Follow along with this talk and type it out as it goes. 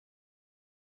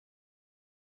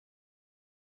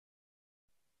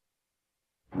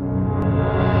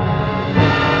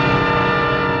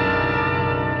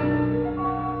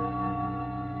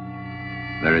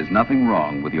There is nothing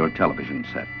wrong with your television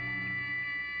set.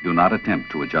 Do not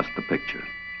attempt to adjust the picture.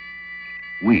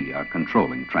 We are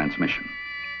controlling transmission.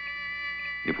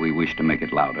 If we wish to make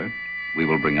it louder, we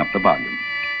will bring up the volume.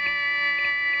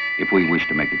 If we wish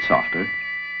to make it softer,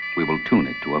 we will tune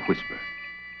it to a whisper.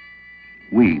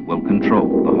 We will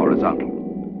control the horizontal.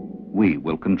 We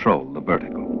will control the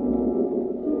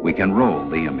vertical. We can roll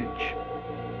the image,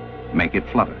 make it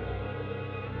flutter.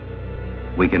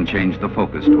 We can change the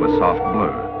focus to a soft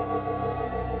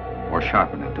blur, or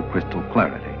sharpen it to crystal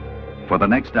clarity. For the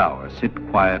next hour, sit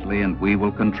quietly and we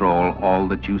will control all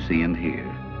that you see and hear.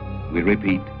 We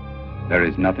repeat, there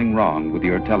is nothing wrong with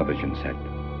your television set.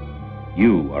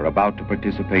 You are about to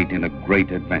participate in a great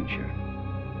adventure.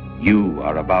 You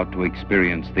are about to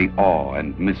experience the awe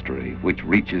and mystery which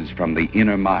reaches from the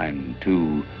inner mind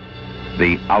to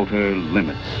the outer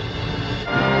limits.